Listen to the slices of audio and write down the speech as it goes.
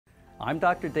I'm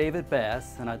Dr. David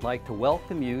Bass, and I'd like to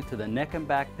welcome you to the Neck and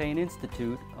Back Pain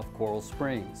Institute of Coral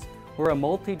Springs. We're a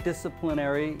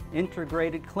multidisciplinary,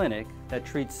 integrated clinic that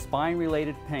treats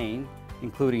spine-related pain,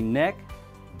 including neck,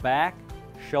 back,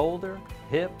 shoulder,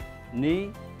 hip,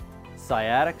 knee,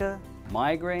 sciatica,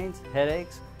 migraines,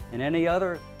 headaches, and any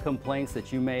other complaints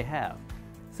that you may have.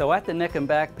 So at the Neck and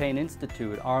Back Pain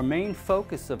Institute, our main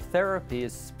focus of therapy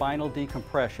is spinal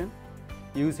decompression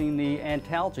using the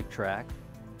antalgic tract,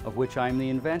 of which I'm the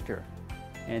inventor.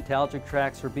 Antalgic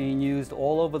tracts are being used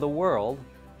all over the world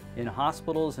in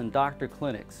hospitals and doctor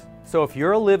clinics. So if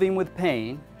you're living with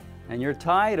pain and you're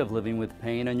tired of living with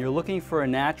pain and you're looking for a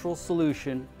natural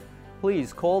solution,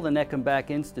 please call the Neck and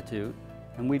Back Institute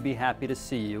and we'd be happy to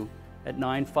see you at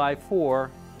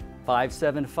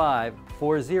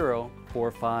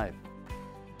 954-575-4045.